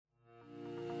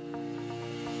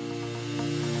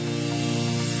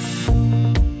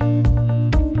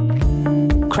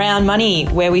Crown Money,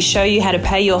 where we show you how to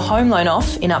pay your home loan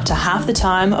off in up to half the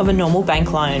time of a normal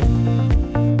bank loan.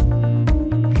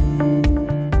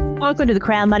 Welcome to the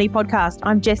Crown Money podcast.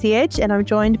 I'm Jessie Edge and I'm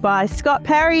joined by Scott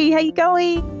Parry. How you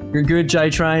going? You're good,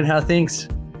 J-Train. How are things?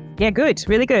 Yeah, good.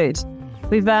 Really good.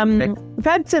 We've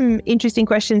had some interesting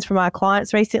questions from our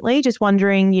clients recently, just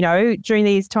wondering, during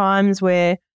these times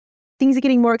where things are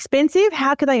getting more expensive,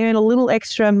 how can they earn a little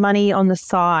extra money on the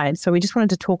side? So we just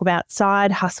wanted to talk about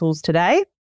side hustles today.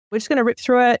 We're just going to rip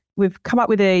through it. We've come up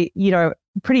with a,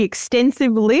 pretty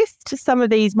extensive list. Some of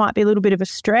these might be a little bit of a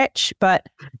stretch, but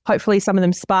hopefully some of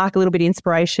them spark a little bit of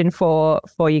inspiration for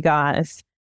you guys.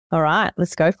 All right,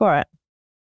 let's go for it.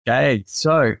 Okay,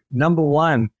 so number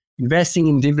one, investing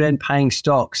in dividend-paying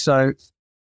stocks. So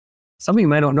something you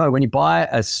may not know, when you buy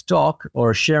a stock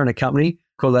or a share in a company,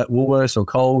 call that Woolworths or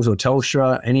Coles or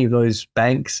Telstra, any of those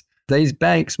banks, these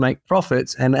banks make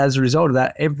profits. And as a result of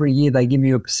that, every year they give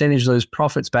you a percentage of those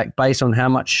profits back based on how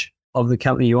much of the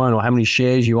company you own or how many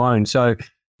shares you own. So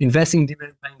investing in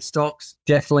dividend-paying stocks,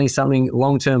 definitely something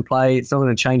long-term play. It's not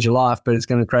going to change your life, but it's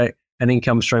going to create an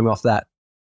income stream off that.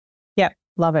 Yep,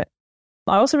 love it.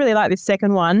 I also really like this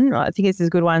second one. I think this is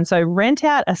a good one. So rent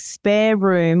out a spare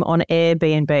room on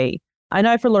Airbnb. I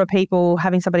know for a lot of people,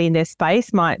 having somebody in their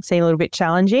space might seem a little bit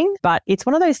challenging, but it's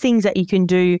one of those things that you can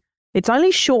do. It's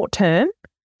only short term.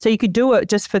 So you could do it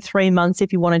just for 3 months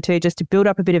if you wanted to, just to build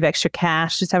up a bit of extra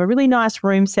cash, just have a really nice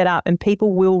room set up and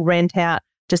people will rent out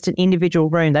just an individual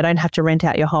room. They don't have to rent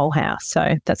out your whole house.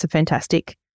 So that's a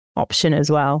fantastic option as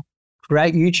well.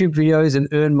 Create YouTube videos and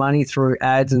earn money through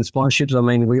ads and sponsorships. I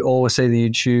mean, we always see the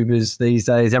YouTubers these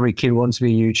days. Every kid wants to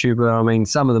be a YouTuber. I mean,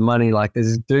 some of the money, like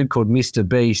there's a dude called Mr.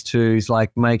 Beast who's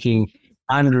like making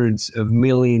hundreds of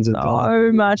millions of dollars.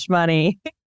 So much money.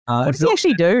 What does he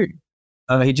actually do?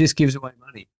 He just gives away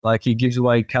money. Like he gives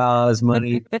away cars,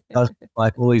 money, does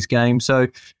like all these games. So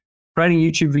creating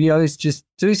YouTube videos, just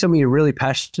do something you're really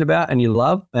passionate about and you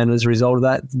love. And as a result of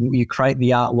that, you create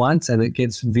the art once and it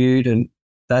gets viewed, and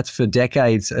that's for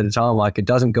decades at a time. Like it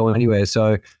doesn't go anywhere.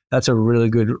 So that's a really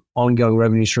good ongoing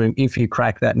revenue stream if you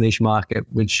crack that niche market,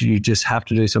 which you just have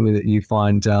to do something that you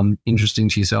find interesting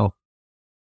to yourself.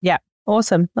 Yeah,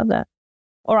 awesome. Love that.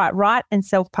 All right, write and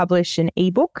self-publish an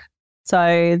ebook.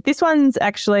 So this one's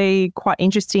actually quite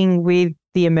interesting with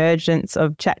the emergence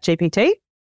of ChatGPT,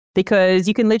 because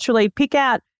you can literally pick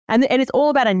out, and it's all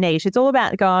about a niche. It's all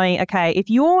about going, okay, if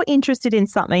you're interested in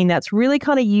something that's really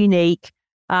kind of unique,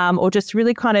 or just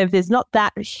really kind of, there's not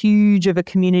that huge of a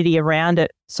community around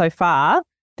it so far,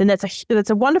 then that's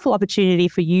a wonderful opportunity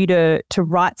for you to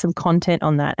write some content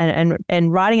on that.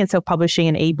 And writing and self-publishing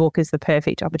an ebook is the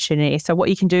perfect opportunity. So what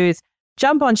you can do is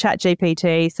jump on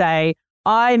ChatGPT, say,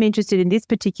 I'm interested in this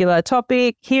particular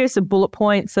topic. Here are some bullet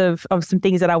points of some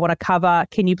things that I want to cover.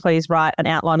 Can you please write an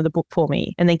outline of the book for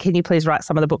me? And then can you please write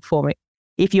some of the book for me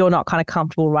if you're not kind of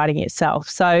comfortable writing it yourself?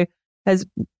 So there's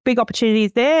big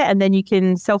opportunities there. And then you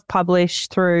can self-publish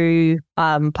through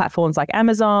platforms like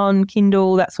Amazon,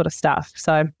 Kindle, that sort of stuff.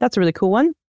 So that's a really cool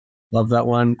one. Love that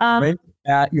one. Rent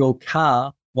out your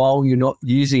car while you're not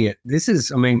using it. This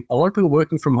is, I mean, a lot of people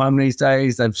working from home these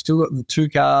days, they've still got the 2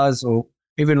 cars or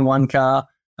even 1 car.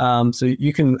 So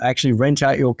you can actually rent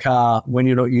out your car when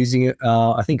you're not using it.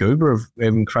 I think Uber have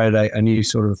even created a new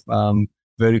sort of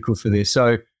vertical for this.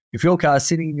 So if your car is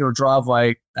sitting in your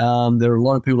driveway, there are a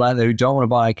lot of people out there who don't want to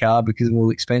buy a car because of all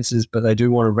the expenses, but they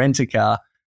do want to rent a car.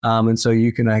 And so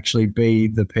you can actually be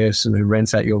the person who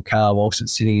rents out your car whilst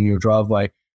it's sitting in your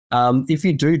driveway. If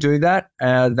you do that,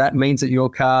 that means that your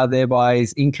car thereby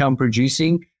is income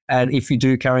producing. And if you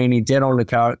do carry any debt on the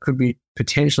car, it could be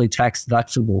potentially tax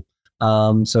deductible.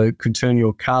 So it could turn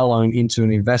your car loan into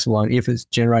an investment loan if it's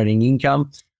generating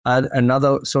income.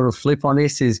 Another sort of flip on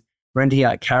this is renting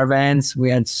out caravans. We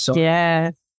had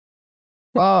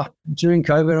during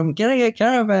COVID, I'm getting a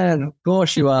caravan. Of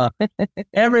course you are.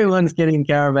 Everyone's getting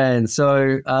caravans.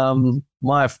 So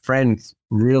my friend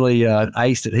really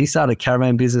aced it. He started a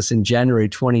caravan business in January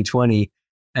 2020.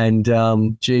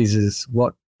 And Jesus,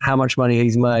 how much money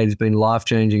he's made has been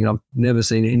life-changing. I've never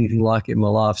seen anything like it in my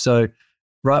life. So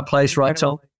right place, right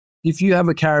time. If you have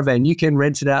a caravan, you can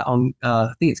rent it out on,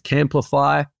 I think it's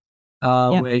Camplify,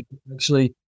 where you can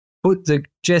actually put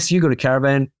Jess, you got a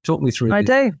caravan. Talk me through this. I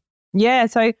do. Yeah.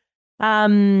 So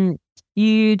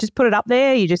you just put it up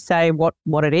there. You just say what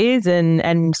it is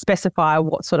and specify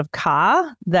what sort of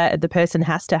car that the person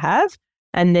has to have.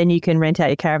 And then you can rent out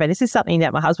your caravan. This is something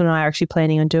that my husband and I are actually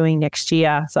planning on doing next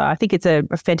year. So I think it's a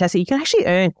fantastic, you can actually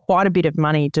earn quite a bit of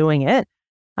money doing it.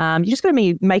 You just got to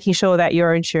be making sure that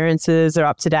your insurances are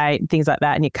up to date and things like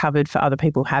that, and you're covered for other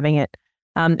people having it.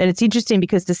 And it's interesting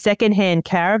because the secondhand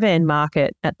caravan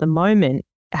market at the moment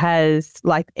has,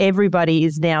 like, everybody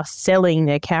is now selling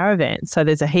their caravans. So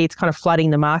there's a heat, it's kind of flooding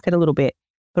the market a little bit.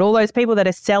 But all those people that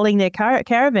are selling their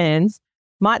caravans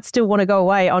might still want to go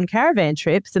away on caravan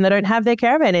trips and they don't have their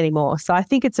caravan anymore. So I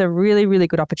think it's a really, really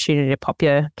good opportunity to pop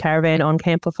your caravan on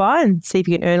Camplify and see if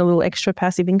you can earn a little extra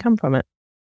passive income from it.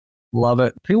 Love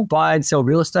it. People buy and sell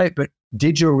real estate, but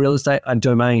digital real estate are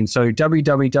domains. So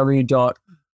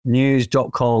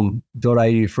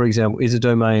www.news.com.au, for example, is a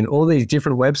domain. All these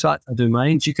different websites are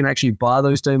domains. You can actually buy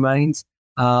those domains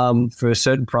for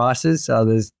certain prices.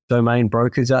 There's domain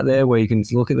brokers out there where you can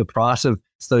look at the price of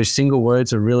those single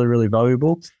words are really, really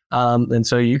valuable. And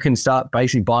so you can start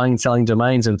basically buying and selling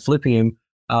domains and flipping them.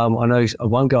 I know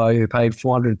one guy who paid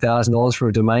 $400,000 for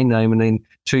a domain name and then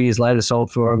 2 years later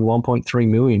sold for over 1.3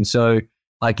 million. So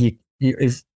like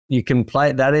if you can play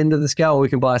at that end of the scale, we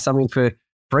can buy something for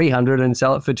 300 and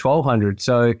sell it for 1,200.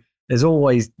 So there's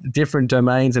always different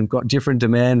domains and got different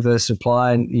demand versus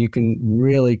supply, and you can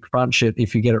really crunch it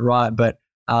if you get it right. But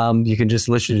you can just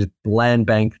literally land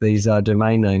bank these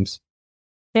domain names.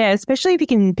 Yeah, especially if you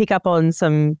can pick up on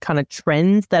some kind of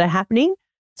trends that are happening.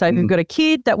 So if you've got a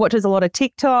kid that watches a lot of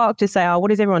TikTok, just say, oh,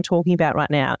 what is everyone talking about right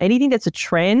now? Anything that's a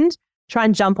trend, try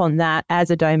and jump on that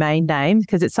as a domain name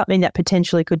because it's something that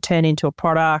potentially could turn into a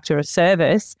product or a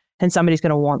service and somebody's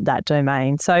going to want that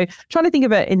domain. So trying to think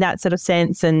of it in that sort of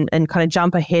sense and kind of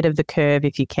jump ahead of the curve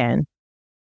if you can.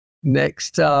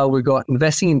 Next, we've got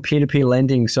investing in peer-to-peer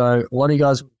lending. So a lot of you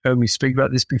guys have heard me speak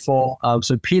about this before.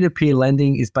 So peer-to-peer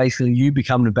lending is basically you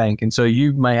becoming a bank. And so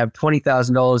you may have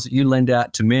 $20,000 that you lend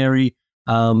out to Mary.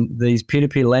 These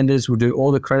peer-to-peer lenders will do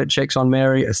all the credit checks on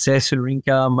Mary, assess her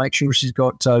income, make sure she's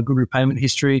got good repayment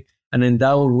history, and then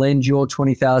they'll lend your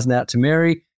 $20,000 out to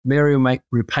Mary. Mary will make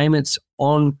repayments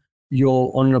on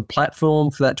a platform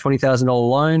for that $20,000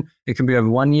 loan. It can be over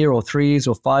 1 year or 3 years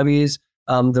or 5 years.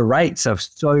 The rates are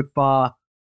so far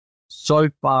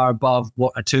above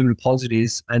what a term deposit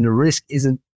is, and the risk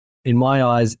isn't, in my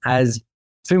eyes, as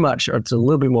too much. It's a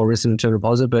little bit more risk than a term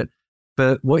deposit, but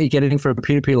for what you're getting for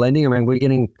peer-to-peer lending, I mean, we're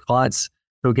getting clients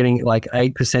who are getting like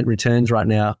 8% returns right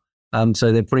now.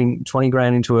 So they're putting 20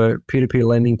 grand into a peer-to-peer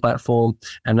lending platform,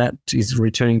 and that is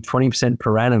returning 20%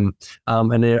 per annum.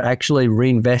 And they're actually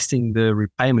reinvesting the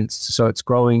repayments, so it's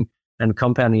growing and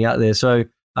compounding out there. So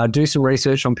do some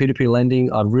research on peer-to-peer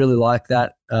lending. I really like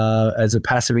that as a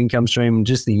passive income stream.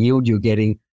 Just the yield you're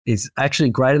getting is actually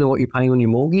greater than what you're paying on your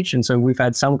mortgage. And so we've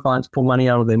had some clients pull money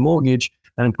out of their mortgage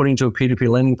and put into a peer-to-peer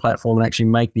lending platform and actually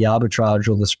make the arbitrage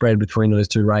or the spread between those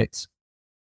two rates.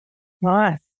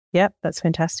 Nice. Yep, that's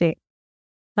fantastic.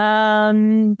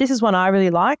 This is one I really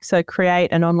like. So create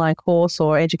an online course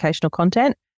or educational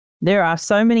content. There are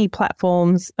so many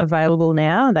platforms available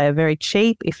now. They are very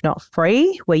cheap, if not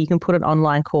free, where you can put an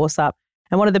online course up.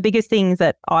 And one of the biggest things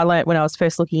that I learned when I was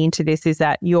first looking into this is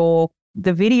that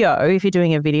the video, if you're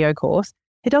doing a video course,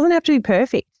 it doesn't have to be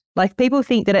perfect. Like people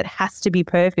think that it has to be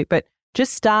perfect, but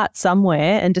just start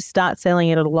somewhere and just start selling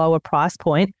it at a lower price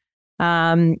point.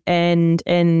 And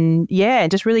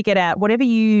just really get out whatever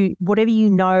you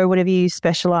know, whatever you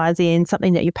specialize in,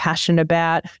 something that you're passionate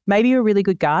about. Maybe you're a really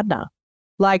good gardener.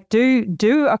 Like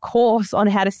do a course on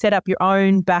how to set up your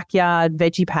own backyard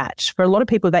veggie patch. For a lot of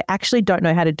people, they actually don't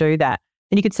know how to do that.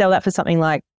 And you could sell that for something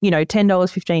like, $10,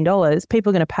 $15. People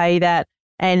are going to pay that.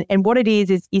 And what it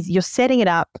is you're setting it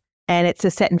up and it's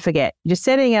a set and forget. You're just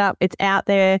setting it up. It's out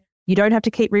there. You don't have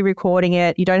to keep re-recording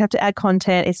it. You don't have to add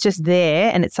content. It's just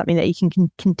there, and it's something that you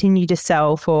can continue to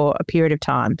sell for a period of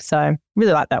time. So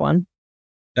really like that one.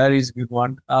 That is a good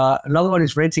one. Another one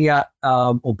is renting out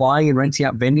or buying and renting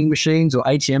out vending machines or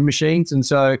ATM machines. And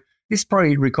so this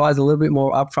probably requires a little bit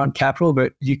more upfront capital,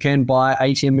 but you can buy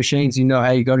ATM machines. You know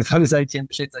how you go to those ATM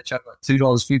machines. They charge like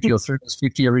 $2.50 or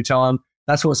 $3.50 every time.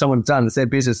 That's what someone's done. It's their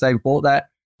business. They've bought that.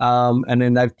 And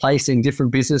then they've placed in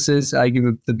different businesses. They give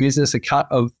the business a cut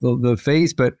of the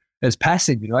fees, but it's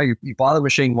passive. You buy the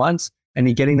machine once and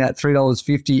you're getting that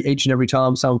 $3.50 each and every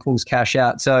time someone pulls cash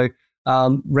out. So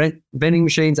vending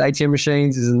machines, ATM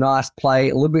machines is a nice play,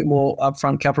 a little bit more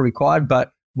upfront capital required,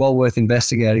 but well worth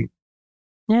investigating.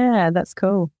 Yeah, that's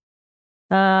cool.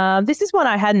 This is one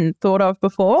I hadn't thought of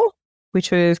before, which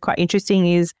was quite interesting,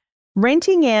 is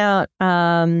renting out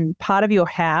part of your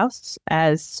house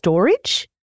as storage.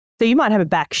 So you might have a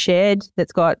back shed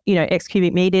that's got, X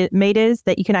cubic meters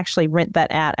that you can actually rent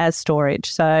that out as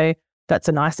storage. So that's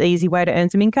a nice, easy way to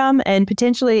earn some income, and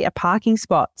potentially a parking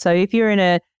spot. So if you're in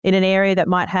an area that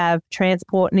might have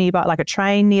transport nearby, like a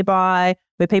train nearby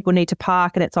where people need to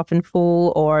park and it's often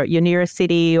full, or you're near a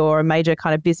city or a major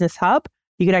kind of business hub,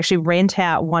 you can actually rent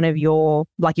out one of your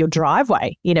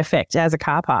driveway in effect as a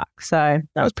car park. So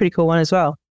that was a pretty cool one as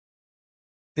well.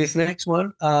 this next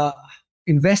one,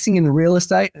 investing in real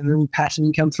estate and then passive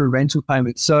income through rental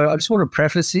payments. So I just want to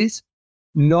preface this.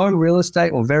 No real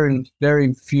estate or very,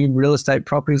 very few real estate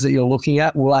properties that you're looking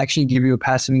at will actually give you a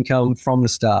passive income from the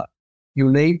start.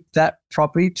 You'll need that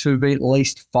property to be at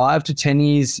least 5 to 10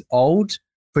 years old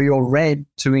for your rent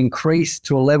to increase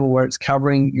to a level where it's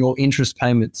covering your interest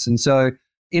payments. And so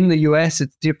in the US,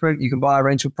 it's different. You can buy a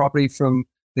rental property from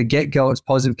the get-go, it's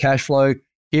positive cash flow.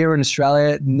 Here in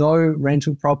Australia, no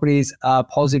rental properties are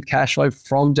positive cash flow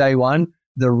from day one.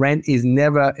 The rent is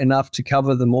never enough to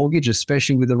cover the mortgage,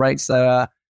 especially with the rates they are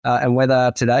and where they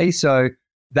are today. So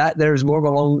that there is more of a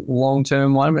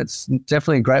long-term one. It's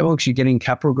definitely a great one because you're getting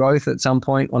capital growth at some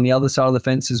point on the other side of the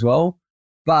fence as well.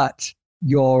 But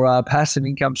your passive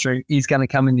income stream is going to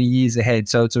come in the years ahead.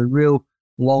 So it's a real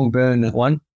long burn, that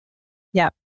one. Yeah.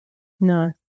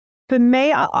 No. For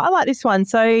me, I like this one.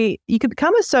 So you could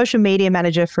become a social media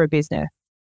manager for a business.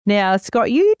 Now,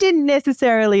 Scott, you didn't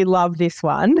necessarily love this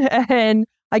one, and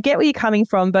I get where you're coming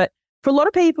from, but for a lot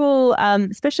of people,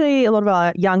 especially a lot of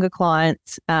our younger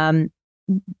clients,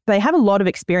 they have a lot of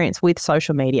experience with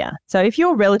social media. So if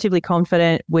you're relatively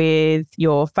confident with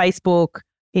your Facebook,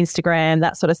 Instagram,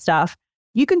 that sort of stuff,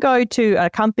 you can go to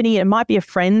a company. It might be a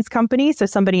friend's company, so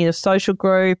somebody in a social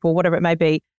group or whatever it may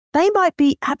be. They might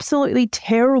be absolutely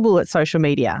terrible at social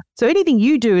media. So anything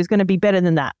you do is going to be better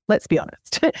than that, let's be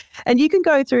honest. And you can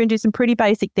go through and do some pretty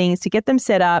basic things to get them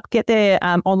set up, get their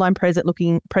online presence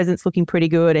looking pretty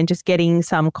good, and just getting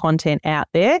some content out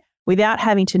there without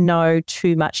having to know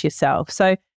too much yourself.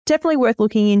 So definitely worth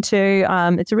looking into.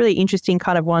 It's a really interesting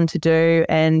kind of one to do,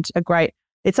 and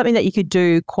it's something that you could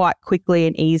do quite quickly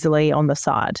and easily on the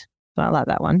side. So I like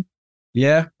that one.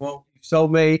 Yeah, well, you've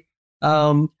sold me.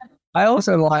 I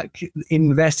also like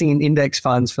investing in index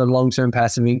funds for long-term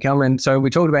passive income. And so we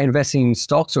talked about investing in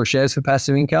stocks or shares for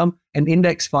passive income. An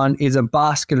index fund is a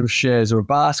basket of shares or a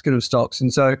basket of stocks.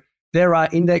 And so there are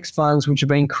index funds which are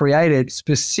being created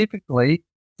specifically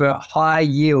for high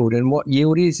yield. And what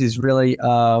yield is really,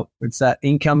 it's that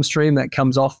income stream that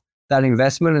comes off that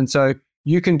investment. And so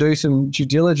you can do some due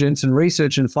diligence and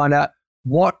research and find out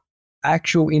what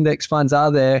actual index funds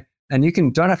are there. And you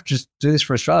don't have to just do this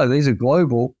for Australia. These are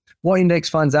global. What index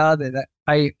funds are there that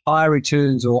pay higher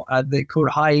returns, or they're called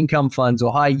high income funds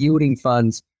or high yielding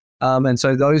funds? And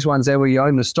so those ones there where you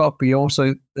own the stock, but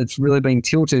it's really being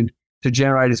tilted to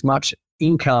generate as much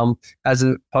income as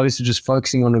opposed to just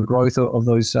focusing on the growth of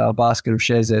those basket of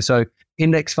shares there. So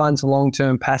index funds for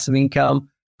long-term passive income,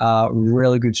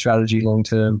 really good strategy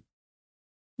long-term.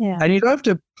 Yeah. And you don't have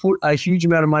to put a huge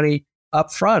amount of money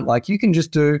up front. Like you can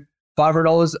just do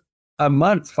 $500 a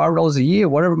month, $5 a year,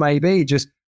 whatever it may be, just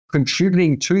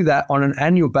contributing to that on an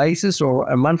annual basis or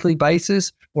a monthly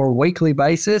basis or a weekly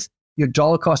basis, your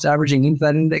dollar cost averaging into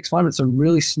that index fund. It's a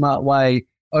really smart way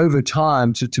over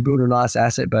time to build a nice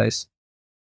asset base.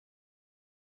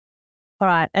 All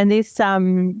right. And this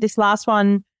last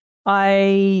one,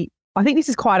 I think this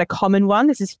is quite a common one.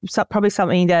 This is probably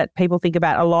something that people think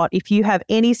about a lot. If you have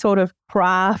any sort of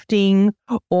crafting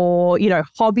or,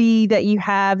 hobby that you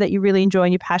have that you really enjoy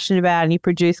and you're passionate about, and you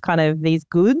produce kind of these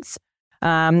goods,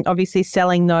 obviously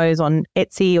selling those on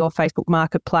Etsy or Facebook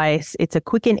Marketplace, it's a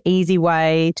quick and easy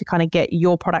way to kind of get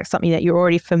your product, something that you're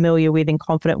already familiar with and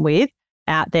confident with,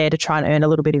 out there to try and earn a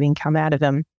little bit of income out of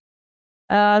them.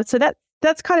 So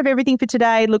that's kind of everything for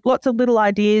today. Look, lots of little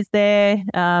ideas there.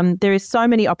 There is so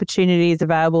many opportunities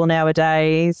available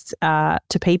nowadays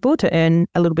to people to earn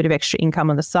a little bit of extra income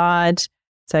on the side.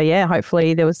 So yeah,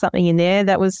 hopefully there was something in there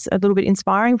that was a little bit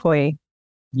inspiring for you.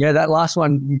 Yeah, that last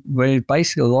one, where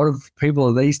basically a lot of people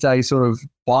are these days sort of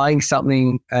buying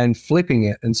something and flipping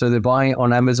it. And so they're buying it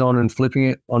on Amazon and flipping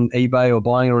it on eBay, or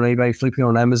buying it on eBay, flipping it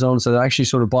on Amazon. So they're actually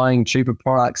sort of buying cheaper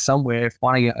products somewhere,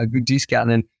 finding a good discount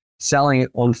and then selling it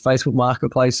on Facebook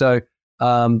Marketplace. So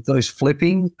those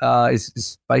flipping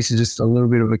is basically just a little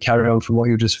bit of a carry on from what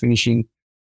you're just finishing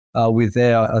with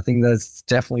there. I think that's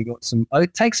definitely got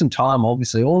it takes some time,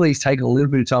 obviously. All these take a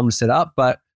little bit of time to set up,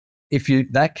 but if you're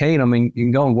that keen, I mean, you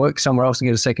can go and work somewhere else and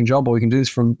get a second job, or you can do this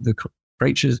from the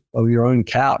creatures of your own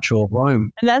couch or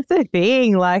home. And that's the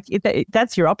thing, like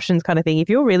that's your options kind of thing. If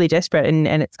you're really desperate and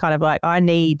it's kind of like, I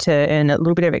need to earn a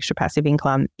little bit of extra passive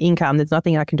income, there's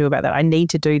nothing I can do about that, I need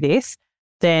to do this,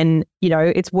 then,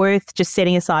 it's worth just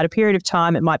setting aside a period of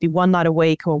time. It might be one night a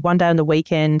week or one day on the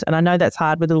weekend. And I know that's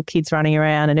hard with little kids running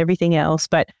around and everything else,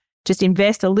 but just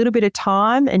invest a little bit of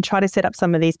time and try to set up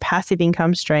some of these passive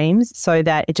income streams so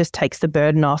that it just takes the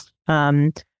burden off,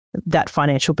 that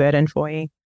financial burden for you.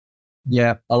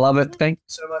 Yeah, I love it. Thank you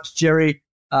so much, Jerry.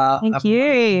 Thank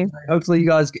you. Hopefully you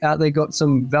guys out there got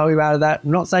some value out of that.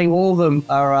 I'm not saying all of them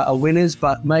are winners,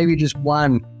 but maybe just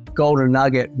one golden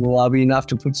nugget will be enough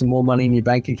to put some more money in your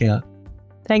bank account.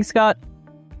 Thanks, Scott.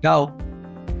 Go.